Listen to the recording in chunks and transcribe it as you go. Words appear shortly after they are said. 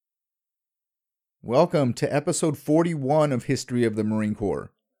Welcome to episode 41 of History of the Marine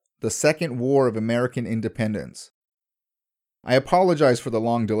Corps, the Second War of American Independence. I apologize for the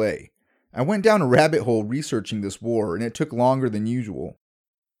long delay. I went down a rabbit hole researching this war, and it took longer than usual.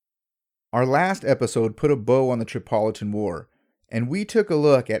 Our last episode put a bow on the Tripolitan War, and we took a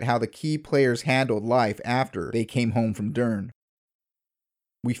look at how the key players handled life after they came home from Dern.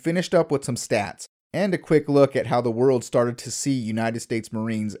 We finished up with some stats, and a quick look at how the world started to see United States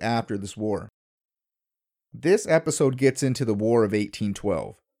Marines after this war. This episode gets into the War of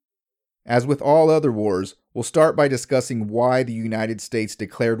 1812. As with all other wars, we'll start by discussing why the United States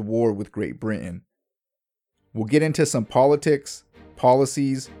declared war with Great Britain. We'll get into some politics,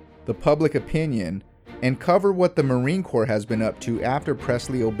 policies, the public opinion, and cover what the Marine Corps has been up to after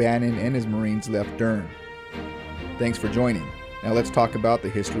Presley O'Bannon and his Marines left Dern. Thanks for joining. Now let's talk about the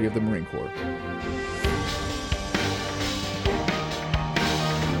history of the Marine Corps.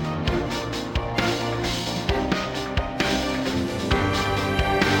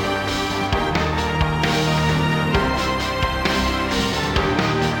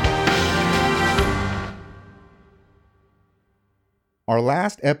 Our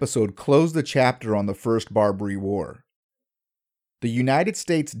last episode closed the chapter on the First Barbary War. The United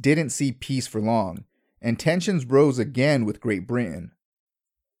States didn't see peace for long, and tensions rose again with Great Britain.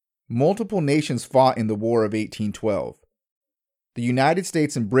 Multiple nations fought in the War of 1812. The United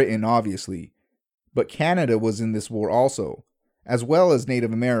States and Britain, obviously, but Canada was in this war also, as well as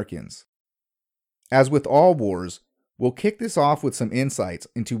Native Americans. As with all wars, we'll kick this off with some insights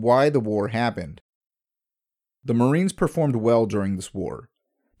into why the war happened. The Marines performed well during this war.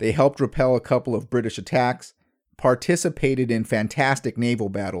 They helped repel a couple of British attacks, participated in fantastic naval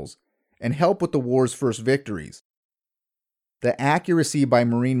battles, and helped with the war's first victories. The accuracy by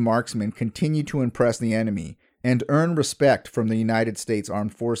Marine marksmen continued to impress the enemy and earn respect from the United States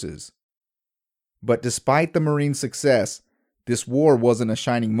Armed Forces. But despite the Marines' success, this war wasn't a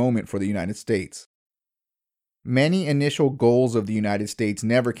shining moment for the United States. Many initial goals of the United States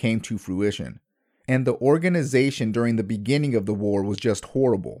never came to fruition, and the organization during the beginning of the war was just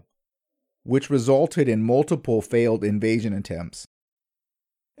horrible, which resulted in multiple failed invasion attempts.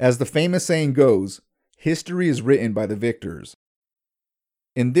 As the famous saying goes, history is written by the victors.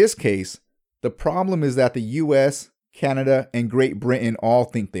 In this case, the problem is that the US, Canada, and Great Britain all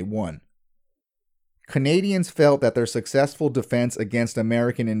think they won. Canadians felt that their successful defense against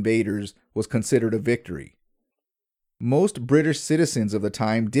American invaders was considered a victory. Most British citizens of the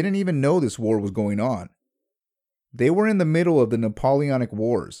time didn't even know this war was going on. They were in the middle of the Napoleonic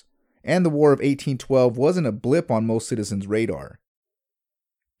Wars, and the War of 1812 wasn't a blip on most citizens' radar.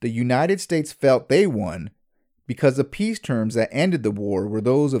 The United States felt they won because the peace terms that ended the war were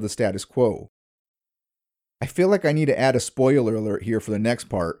those of the status quo. I feel like I need to add a spoiler alert here for the next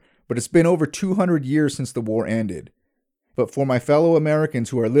part, but it's been over 200 years since the war ended. But for my fellow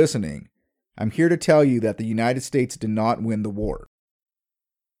Americans who are listening, I'm here to tell you that the United States did not win the war.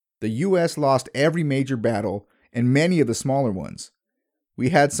 The US lost every major battle and many of the smaller ones. We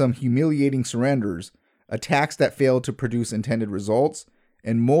had some humiliating surrenders, attacks that failed to produce intended results,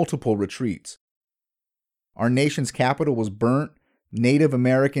 and multiple retreats. Our nation's capital was burnt, Native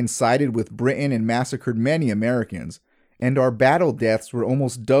Americans sided with Britain and massacred many Americans, and our battle deaths were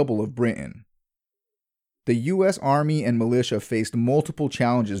almost double of Britain. The U.S. Army and militia faced multiple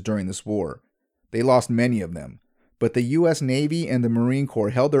challenges during this war. They lost many of them, but the U.S. Navy and the Marine Corps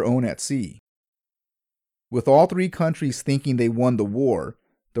held their own at sea. With all three countries thinking they won the war,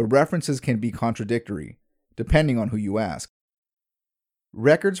 the references can be contradictory, depending on who you ask.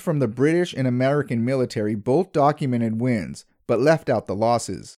 Records from the British and American military both documented wins, but left out the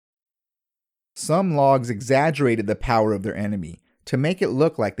losses. Some logs exaggerated the power of their enemy to make it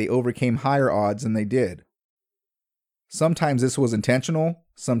look like they overcame higher odds than they did. Sometimes this was intentional,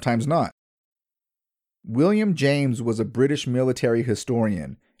 sometimes not. William James was a British military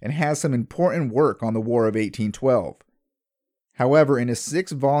historian and has some important work on the War of 1812. However, in his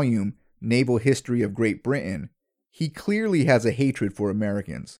 6-volume Naval History of Great Britain, he clearly has a hatred for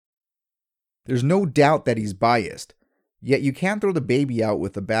Americans. There's no doubt that he's biased, yet you can't throw the baby out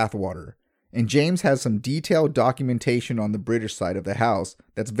with the bathwater, and James has some detailed documentation on the British side of the house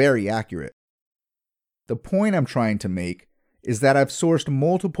that's very accurate. The point I'm trying to make is that I've sourced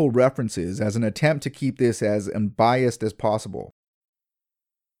multiple references as an attempt to keep this as unbiased as possible.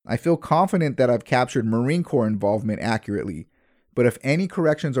 I feel confident that I've captured Marine Corps involvement accurately, but if any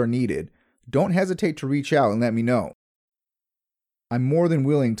corrections are needed, don't hesitate to reach out and let me know. I'm more than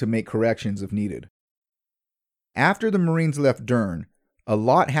willing to make corrections if needed. After the Marines left Dern, a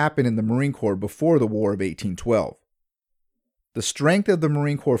lot happened in the Marine Corps before the War of 1812. The strength of the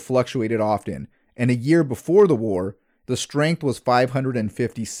Marine Corps fluctuated often, and a year before the war, the strength was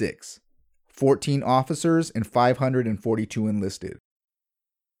 556, 14 officers and 542 enlisted.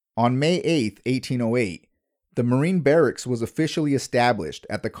 On May 8, 1808, the Marine Barracks was officially established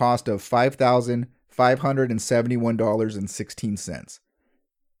at the cost of $5,571.16,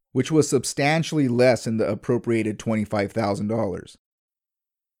 which was substantially less than the appropriated $25,000.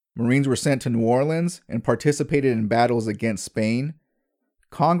 Marines were sent to New Orleans and participated in battles against Spain.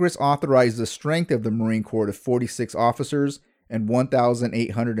 Congress authorized the strength of the Marine Corps to 46 officers and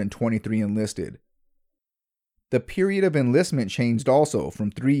 1,823 enlisted. The period of enlistment changed also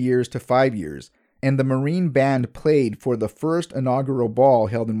from 3 years to 5 years, and the Marine Band played for the first inaugural ball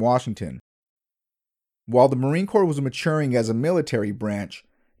held in Washington. While the Marine Corps was maturing as a military branch,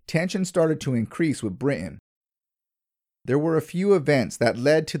 tension started to increase with Britain. There were a few events that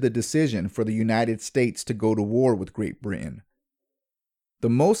led to the decision for the United States to go to war with Great Britain. The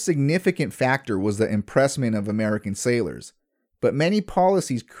most significant factor was the impressment of American sailors, but many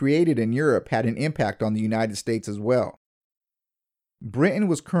policies created in Europe had an impact on the United States as well. Britain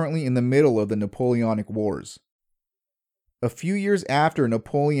was currently in the middle of the Napoleonic Wars. A few years after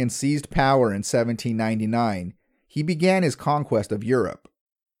Napoleon seized power in 1799, he began his conquest of Europe.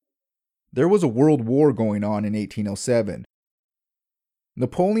 There was a world war going on in 1807.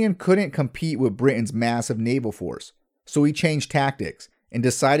 Napoleon couldn't compete with Britain's massive naval force, so he changed tactics and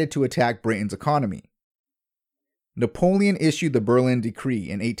decided to attack Britain's economy. Napoleon issued the Berlin Decree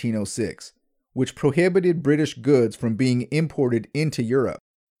in 1806, which prohibited British goods from being imported into Europe.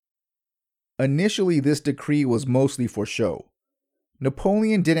 Initially, this decree was mostly for show.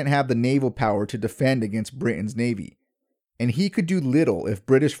 Napoleon didn't have the naval power to defend against Britain's navy, and he could do little if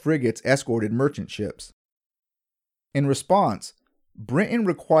British frigates escorted merchant ships. In response, Britain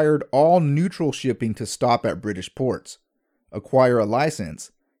required all neutral shipping to stop at British ports, acquire a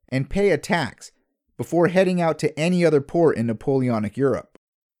license, and pay a tax before heading out to any other port in Napoleonic Europe.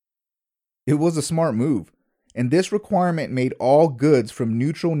 It was a smart move, and this requirement made all goods from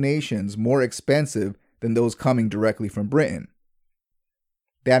neutral nations more expensive than those coming directly from Britain.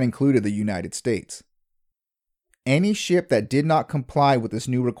 That included the United States. Any ship that did not comply with this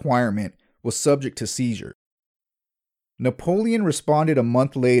new requirement was subject to seizure. Napoleon responded a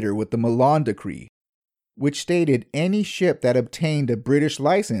month later with the Milan Decree, which stated any ship that obtained a British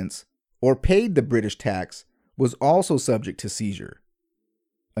license or paid the British tax was also subject to seizure.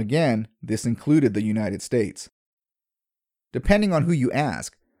 Again, this included the United States. Depending on who you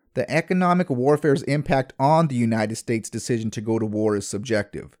ask, the economic warfare's impact on the United States' decision to go to war is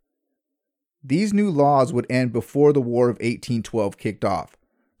subjective. These new laws would end before the War of 1812 kicked off,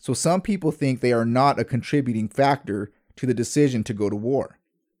 so some people think they are not a contributing factor to the decision to go to war.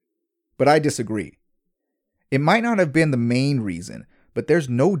 But I disagree. It might not have been the main reason, but there's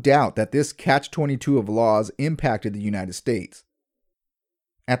no doubt that this catch-22 of laws impacted the United States.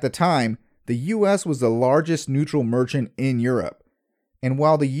 At the time, the US was the largest neutral merchant in Europe, and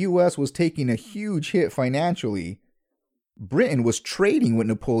while the US was taking a huge hit financially, Britain was trading with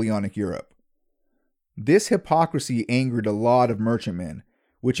Napoleonic Europe. This hypocrisy angered a lot of merchantmen,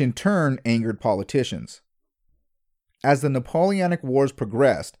 which in turn angered politicians. As the Napoleonic Wars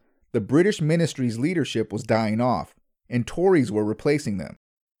progressed, the British ministry's leadership was dying off, and Tories were replacing them.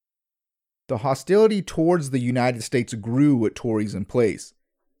 The hostility towards the United States grew with Tories in place,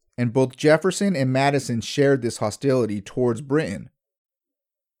 and both Jefferson and Madison shared this hostility towards Britain.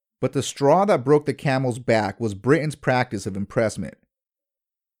 But the straw that broke the camel's back was Britain's practice of impressment.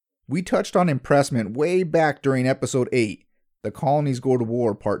 We touched on impressment way back during episode 8, The Colonies Go to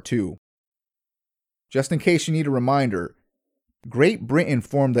War Part 2. Just in case you need a reminder, Great Britain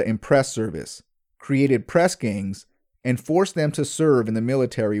formed the Impress Service, created press gangs, and forced them to serve in the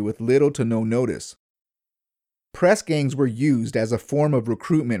military with little to no notice. Press gangs were used as a form of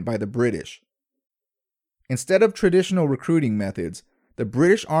recruitment by the British. Instead of traditional recruiting methods, the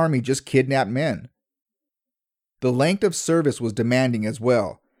British Army just kidnapped men. The length of service was demanding as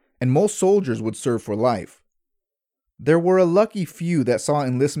well, and most soldiers would serve for life. There were a lucky few that saw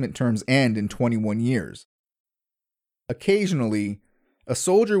enlistment terms end in 21 years. Occasionally, a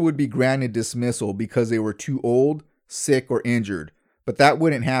soldier would be granted dismissal because they were too old, sick, or injured, but that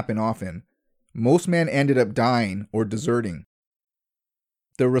wouldn't happen often. Most men ended up dying or deserting.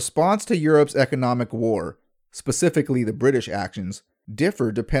 The response to Europe's economic war, specifically the British actions,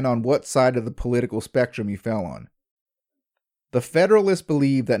 differed depending on what side of the political spectrum you fell on. The Federalists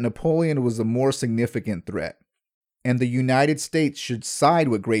believed that Napoleon was the more significant threat, and the United States should side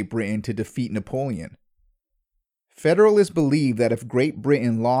with Great Britain to defeat Napoleon. Federalists believed that if Great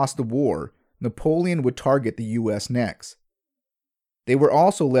Britain lost the war, Napoleon would target the US next. They were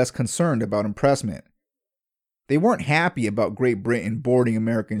also less concerned about impressment. They weren't happy about Great Britain boarding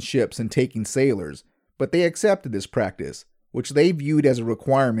American ships and taking sailors, but they accepted this practice, which they viewed as a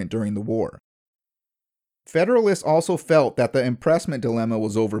requirement during the war. Federalists also felt that the impressment dilemma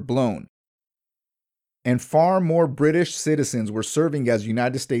was overblown, and far more British citizens were serving as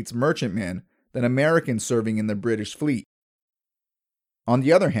United States merchantmen than Americans serving in the British fleet. On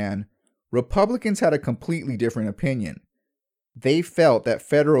the other hand, Republicans had a completely different opinion. They felt that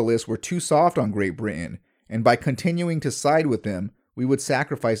Federalists were too soft on Great Britain, and by continuing to side with them, we would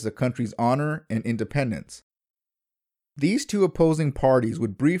sacrifice the country's honor and independence. These two opposing parties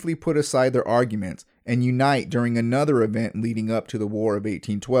would briefly put aside their arguments and unite during another event leading up to the War of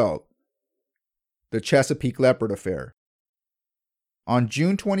 1812, the Chesapeake Leopard Affair. On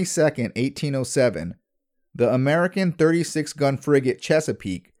June 22, 1807, the American 36-gun frigate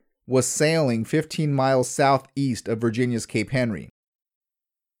Chesapeake was sailing 15 miles southeast of Virginia's Cape Henry.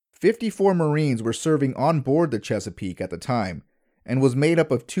 54 Marines were serving on board the Chesapeake at the time and was made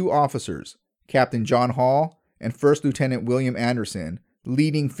up of two officers, Captain John Hall and First Lieutenant William Anderson,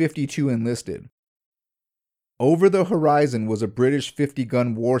 leading 52 enlisted. Over the horizon was a British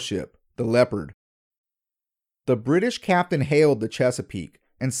 50-gun warship, the Leopard. The British captain hailed the Chesapeake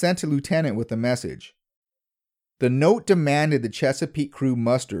and sent a lieutenant with a message. The note demanded the Chesapeake crew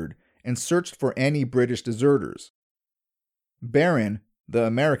mustered and searched for any British deserters. Barron, the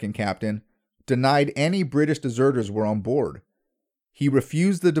American captain, denied any British deserters were on board. He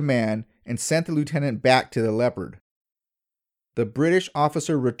refused the demand and sent the lieutenant back to the Leopard. The British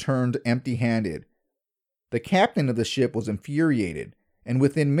officer returned empty-handed. The captain of the ship was infuriated, and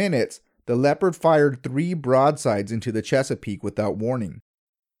within minutes, the Leopard fired 3 broadsides into the Chesapeake without warning.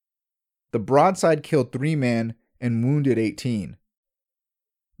 The broadside killed 3 men and wounded 18.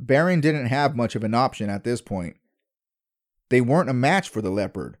 Barron didn't have much of an option at this point. They weren't a match for the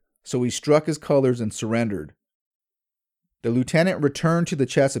Leopard, so he struck his colors and surrendered. The lieutenant returned to the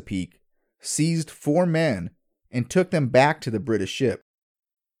Chesapeake, seized 4 men, and took them back to the British ship.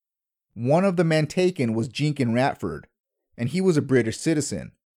 One of the men taken was Jenkin Ratford, and he was a British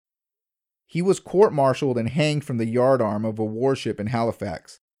citizen. He was court-martialed and hanged from the yardarm of a warship in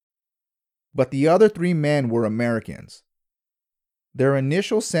Halifax. But the other 3 men were Americans. Their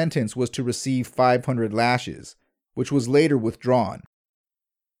initial sentence was to receive 500 lashes, which was later withdrawn.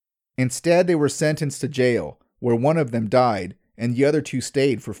 Instead, they were sentenced to jail, where one of them died and the other 2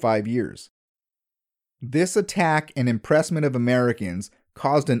 stayed for 5 years. This attack and impressment of Americans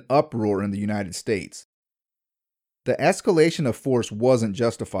caused an uproar in the United States. The escalation of force wasn't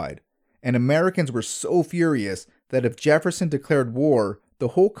justified, and Americans were so furious that if Jefferson declared war, the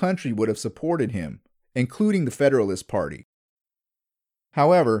whole country would have supported him, including the Federalist Party.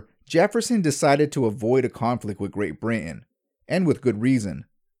 However, Jefferson decided to avoid a conflict with Great Britain, and with good reason.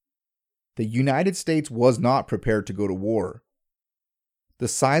 The United States was not prepared to go to war. The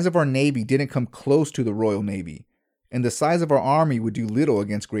size of our Navy didn't come close to the Royal Navy, and the size of our army would do little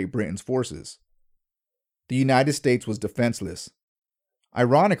against Great Britain's forces. The United States was defenseless.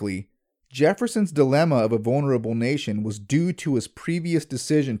 Ironically, Jefferson's dilemma of a vulnerable nation was due to his previous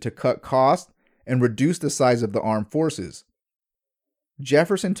decision to cut costs and reduce the size of the armed forces.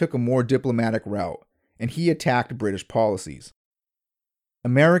 Jefferson took a more diplomatic route, and he attacked British policies.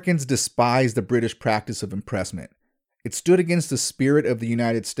 Americans despised the British practice of impressment. It stood against the spirit of the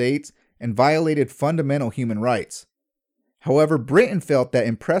United States and violated fundamental human rights. However, Britain felt that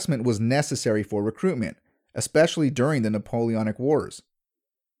impressment was necessary for recruitment, especially during the Napoleonic Wars.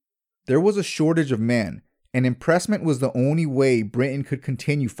 There was a shortage of men, and impressment was the only way Britain could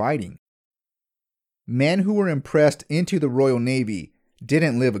continue fighting. Men who were impressed into the Royal Navy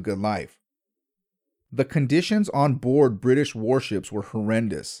didn't live a good life. The conditions on board British warships were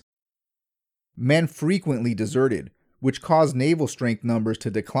horrendous. Men frequently deserted, which caused naval strength numbers to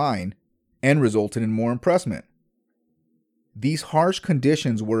decline and resulted in more impressment. These harsh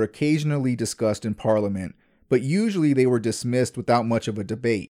conditions were occasionally discussed in Parliament, but usually they were dismissed without much of a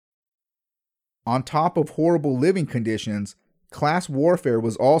debate. On top of horrible living conditions, class warfare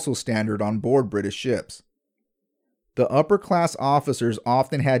was also standard on board British ships. The upper-class officers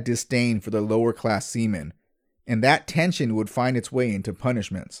often had disdain for the lower-class seamen, and that tension would find its way into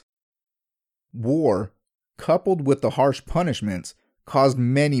punishments. War, coupled with the harsh punishments, caused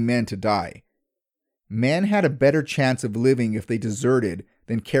many men to die. Men had a better chance of living if they deserted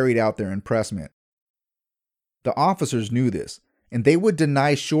than carried out their impressment. The officers knew this, and they would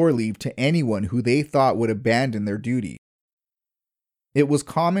deny shore leave to anyone who they thought would abandon their duty. It was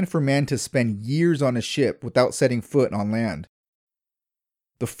common for men to spend years on a ship without setting foot on land.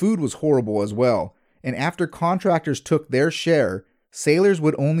 The food was horrible as well, and after contractors took their share, sailors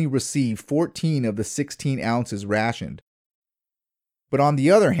would only receive 14 of the 16 ounces rationed. But on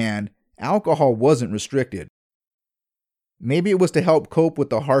the other hand, alcohol wasn't restricted. Maybe it was to help cope with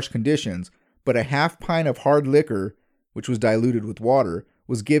the harsh conditions, but a half pint of hard liquor, which was diluted with water,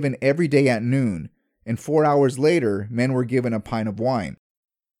 was given every day at noon, and 4 hours later, men were given a pint of wine.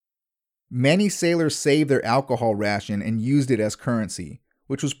 Many sailors saved their alcohol ration and used it as currency,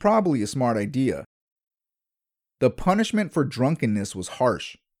 which was probably a smart idea. The punishment for drunkenness was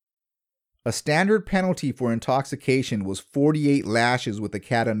harsh. A standard penalty for intoxication was 48 lashes with a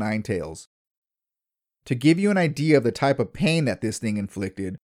cat o' nine tails. To give you an idea of the type of pain that this thing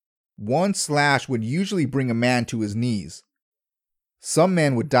inflicted, one slash would usually bring a man to his knees. Some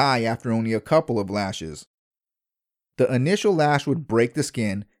men would die after only a couple of lashes. The initial lash would break the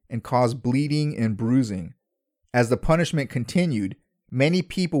skin and cause bleeding and bruising. As the punishment continued, many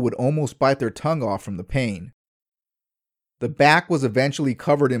people would almost bite their tongue off from the pain. The back was eventually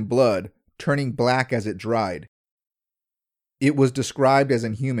covered in blood, turning black as it dried. It was described as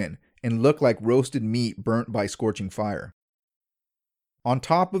inhuman and looked like roasted meat burnt by scorching fire. On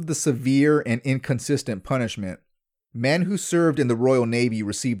top of the severe and inconsistent punishment, men who served in the Royal Navy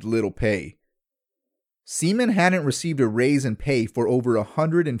received little pay. Seamen hadn't received a raise in pay for over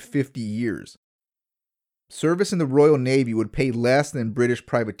 150 years. Service in the Royal Navy would pay less than British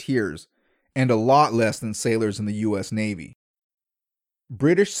privateers, and a lot less than sailors in the U.S. Navy.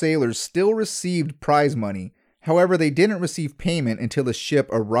 British sailors still received prize money, however, they didn't receive payment until the ship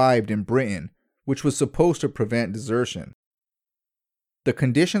arrived in Britain, which was supposed to prevent desertion. The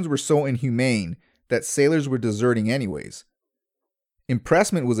conditions were so inhumane that sailors were deserting anyways.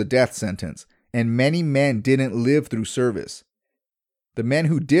 Impressment was a death sentence, and many men didn't live through service. The men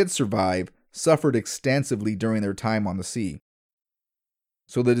who did survive suffered extensively during their time on the sea.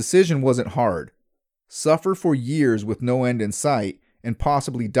 So the decision wasn't hard. Suffer for years with no end in sight and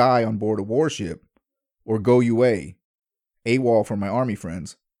possibly die on board a warship, or go UA, AWOL for my army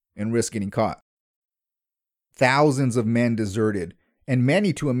friends, and risk getting caught. Thousands of men deserted, and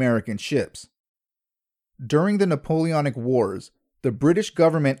many to American ships. During the Napoleonic Wars, the British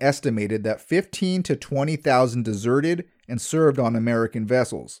government estimated that 15,000 to 20,000 deserted and served on American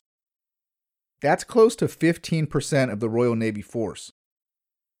vessels. That's close to 15% of the Royal Navy force.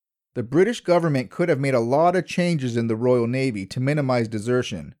 The British government could have made a lot of changes in the Royal Navy to minimize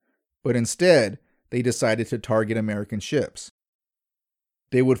desertion, but instead, they decided to target American ships.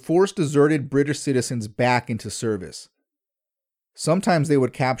 They would force deserted British citizens back into service. Sometimes they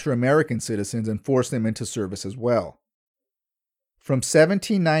would capture American citizens and force them into service as well. From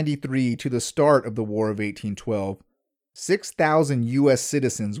 1793 to the start of the War of 1812, 6,000 U.S.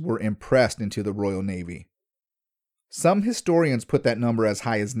 citizens were impressed into the Royal Navy. Some historians put that number as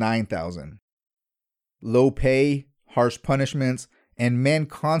high as 9,000. Low pay, harsh punishments, and men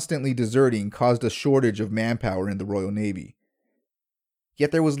constantly deserting caused a shortage of manpower in the Royal Navy.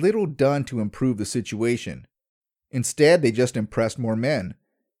 Yet there was little done to improve the situation. Instead, they just impressed more men,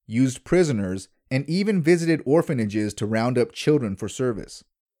 used prisoners, and even visited orphanages to round up children for service.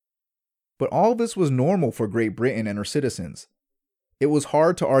 But all this was normal for Great Britain and her citizens. It was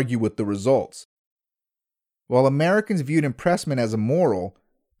hard to argue with the results. While Americans viewed impressment as immoral,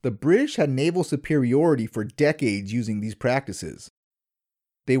 the British had naval superiority for decades using these practices.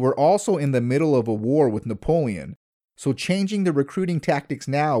 They were also in the middle of a war with Napoleon, so changing the recruiting tactics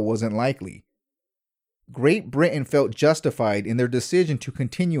now wasn't likely. Great Britain felt justified in their decision to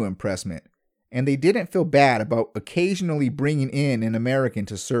continue impressment, and they didn't feel bad about occasionally bringing in an American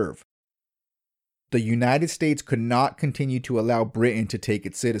to serve. The United States could not continue to allow Britain to take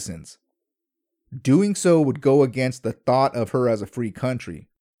its citizens. Doing so would go against the thought of her as a free country.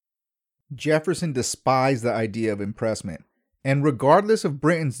 Jefferson despised the idea of impressment, and regardless of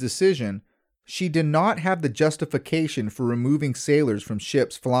Britain's decision, she did not have the justification for removing sailors from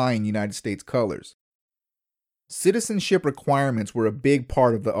ships flying United States colors. Citizenship requirements were a big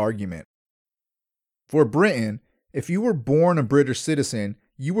part of the argument. For Britain, if you were born a British citizen,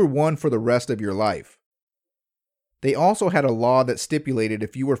 you were one for the rest of your life. They also had a law that stipulated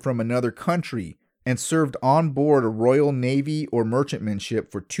if you were from another country and served on board a Royal Navy or merchantman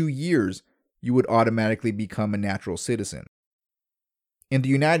ship for 2 years, you would automatically become a natural citizen. In the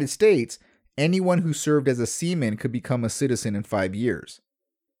United States, anyone who served as a seaman could become a citizen in 5 years.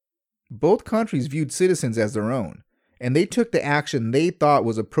 Both countries viewed citizens as their own, and they took the action they thought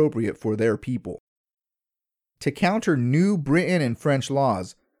was appropriate for their people. To counter new Britain and French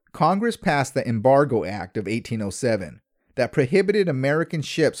laws, Congress passed the Embargo Act of 1807 that prohibited American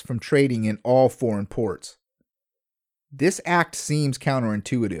ships from trading in all foreign ports. This act seems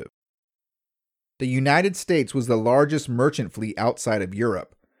counterintuitive. The United States was the largest merchant fleet outside of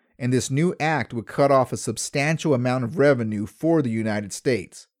Europe, and this new act would cut off a substantial amount of revenue for the United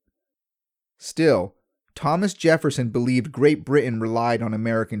States. Still, Thomas Jefferson believed Great Britain relied on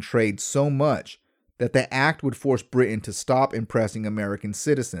American trade so much that the act would force Britain to stop impressing American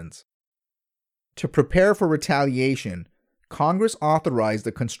citizens. To prepare for retaliation, Congress authorized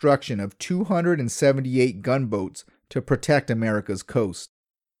the construction of 278 gunboats to protect America's coast.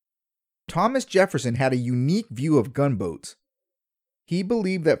 Thomas Jefferson had a unique view of gunboats. He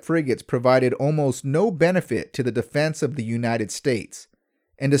believed that frigates provided almost no benefit to the defense of the United States,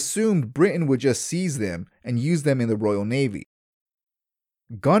 and assumed Britain would just seize them and use them in the Royal Navy.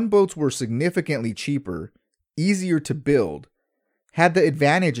 Gunboats were significantly cheaper, easier to build, had the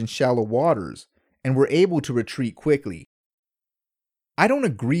advantage in shallow waters, and were able to retreat quickly. I don't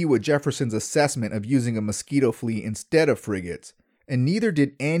agree with Jefferson's assessment of using a mosquito fleet instead of frigates, and neither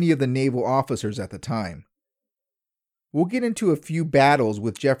did any of the naval officers at the time. We'll get into a few battles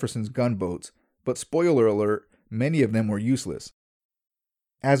with Jefferson's gunboats, but spoiler alert, many of them were useless.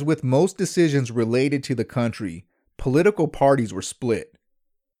 As with most decisions related to the country, political parties were split.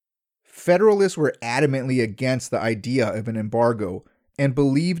 Federalists were adamantly against the idea of an embargo and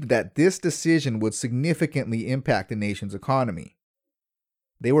believed that this decision would significantly impact the nation's economy.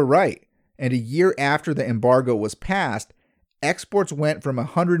 They were right, and a year after the embargo was passed, exports went from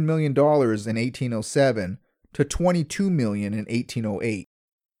 $100 million in 1807 to $22 million in 1808.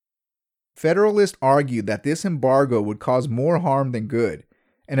 Federalists argued that this embargo would cause more harm than good,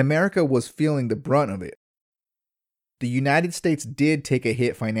 and America was feeling the brunt of it. The United States did take a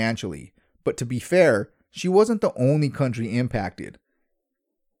hit financially, but to be fair, she wasn't the only country impacted.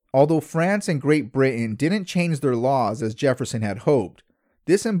 Although France and Great Britain didn't change their laws as Jefferson had hoped,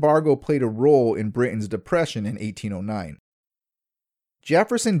 this embargo played a role in Britain's depression in 1809.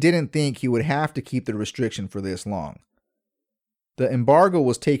 Jefferson didn't think he would have to keep the restriction for this long. The embargo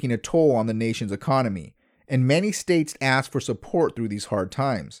was taking a toll on the nation's economy, and many states asked for support through these hard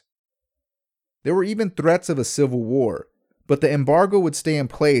times. There were even threats of a civil war, but the embargo would stay in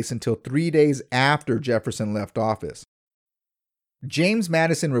place until 3 days after Jefferson left office. James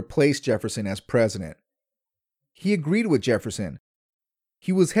Madison replaced Jefferson as president. He agreed with Jefferson.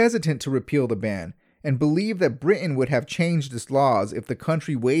 He was hesitant to repeal the ban and believed that Britain would have changed its laws if the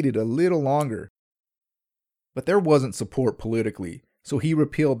country waited a little longer. But there wasn't support politically, so he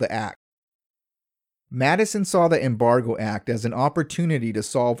repealed the act. Madison saw the Embargo Act as an opportunity to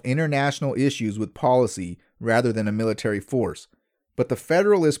solve international issues with policy rather than a military force, but the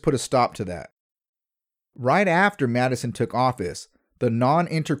Federalists put a stop to that. Right after Madison took office, the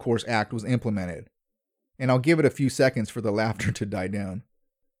Non-Intercourse Act was implemented, and I'll give it a few seconds for the laughter to die down.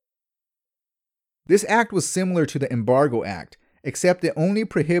 This act was similar to the Embargo Act, except it only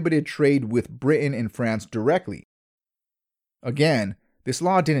prohibited trade with Britain and France directly. Again, this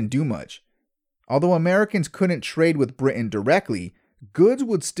law didn't do much. Although Americans couldn't trade with Britain directly, goods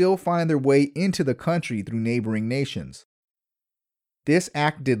would still find their way into the country through neighboring nations. This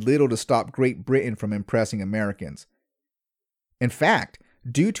act did little to stop Great Britain from impressing Americans. In fact,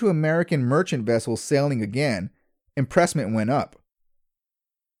 due to American merchant vessels sailing again, impressment went up.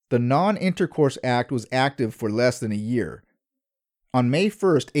 The Non-Intercourse Act was active for less than a year. On May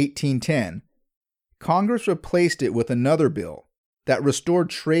 1, 1810, Congress replaced it with another bill that restored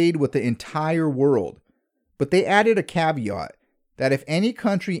trade with the entire world, but they added a caveat that if any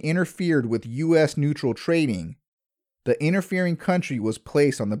country interfered with U.S. neutral trading, the interfering country was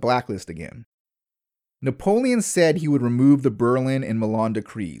placed on the blacklist again. Napoleon said he would remove the Berlin and Milan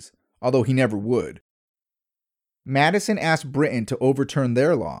decrees, although he never would. Madison asked Britain to overturn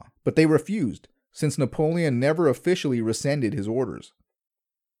their law, but they refused, since Napoleon never officially rescinded his orders.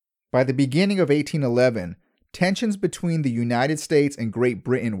 By the beginning of 1811, tensions between the United States and Great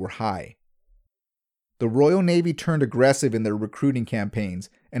Britain were high. The Royal Navy turned aggressive in their recruiting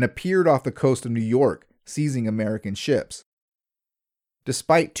campaigns and appeared off the coast of New York, seizing American ships.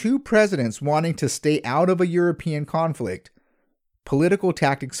 Despite two presidents wanting to stay out of a European conflict, political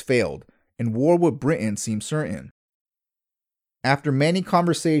tactics failed, and war with Britain seemed certain. After many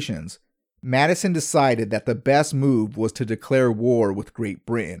conversations, Madison decided that the best move was to declare war with Great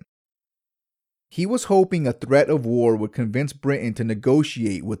Britain. He was hoping a threat of war would convince Britain to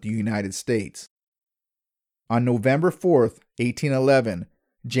negotiate with the United States. On November 4, 1811,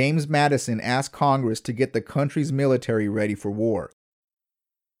 James Madison asked Congress to get the country's military ready for war.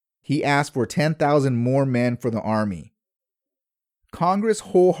 He asked for 10,000 more men for the army. Congress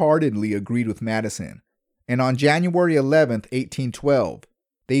wholeheartedly agreed with Madison, and on January 11, 1812,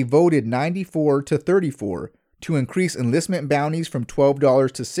 they voted 94 to 34 to increase enlistment bounties from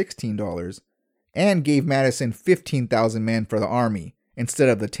 $12 to $16, and gave Madison 15,000 men for the army instead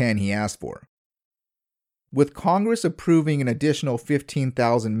of the 10 he asked for. With Congress approving an additional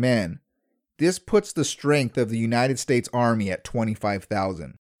 15,000 men, this puts the strength of the United States Army at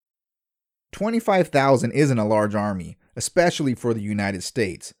 25,000. 25,000 isn't a large army, especially for the United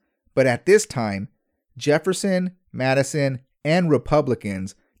States, but at this time, Jefferson, Madison, and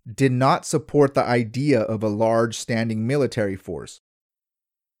Republicans did not support the idea of a large standing military force.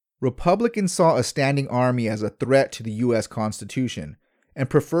 Republicans saw a standing army as a threat to the U.S. Constitution and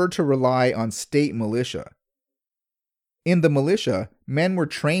preferred to rely on state militia. In the militia, men were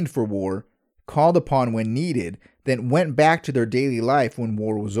trained for war, called upon when needed, then went back to their daily life when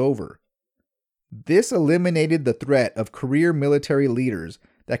war was over. This eliminated the threat of career military leaders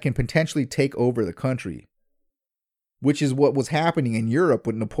that can potentially take over the country, which is what was happening in Europe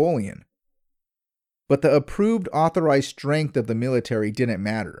with Napoleon. But the approved authorized strength of the military didn't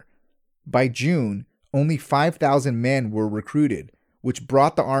matter. By June, only 5,000 men were recruited, which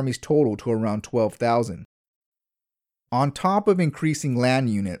brought the army's total to around 12,000. On top of increasing land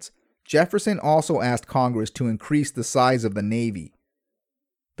units, Jefferson also asked Congress to increase the size of the Navy.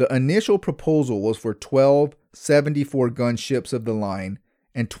 The initial proposal was for 12 74-gun ships of the line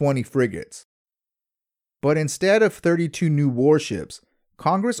and 20 frigates. But instead of 32 new warships,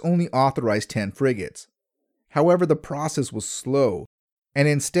 Congress only authorized 10 frigates. However, the process was slow, and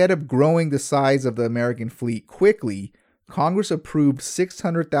instead of growing the size of the American fleet quickly, Congress approved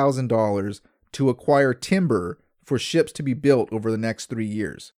 $600,000 to acquire timber for ships to be built over the next 3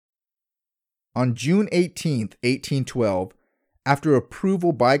 years. On June 18, 1812, after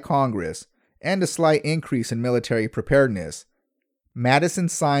approval by Congress and a slight increase in military preparedness, Madison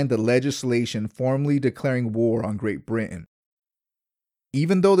signed the legislation formally declaring war on Great Britain.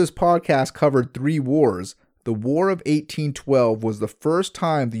 Even though this podcast covered 3 wars, the War of 1812 was the first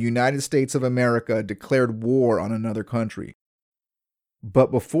time the United States of America declared war on another country.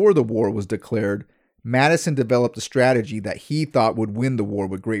 But before the war was declared, Madison developed a strategy that he thought would win the war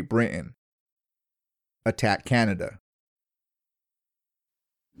with Great Britain: attack Canada.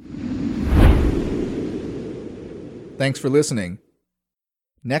 Thanks for listening.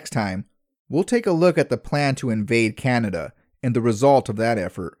 Next time, we'll take a look at the plan to invade Canada and the result of that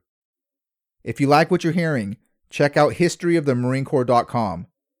effort. If you like what you're hearing, check out historyofthemarinecorps.com.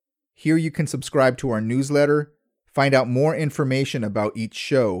 Here you can subscribe to our newsletter, find out more information about each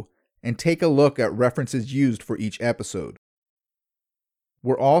show, and take a look at references used for each episode.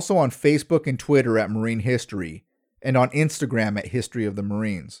 We're also on Facebook and Twitter at Marine History, and on Instagram at History of the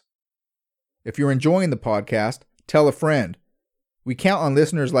Marines. If you're enjoying the podcast, tell a friend. We count on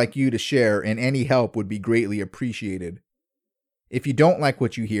listeners like you to share, and any help would be greatly appreciated. If you don't like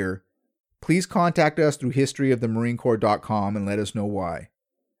what you hear, please contact us through historyofthemarinecorps.com and let us know why.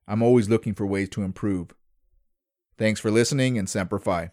 I'm always looking for ways to improve. Thanks for listening, and Semper Fi.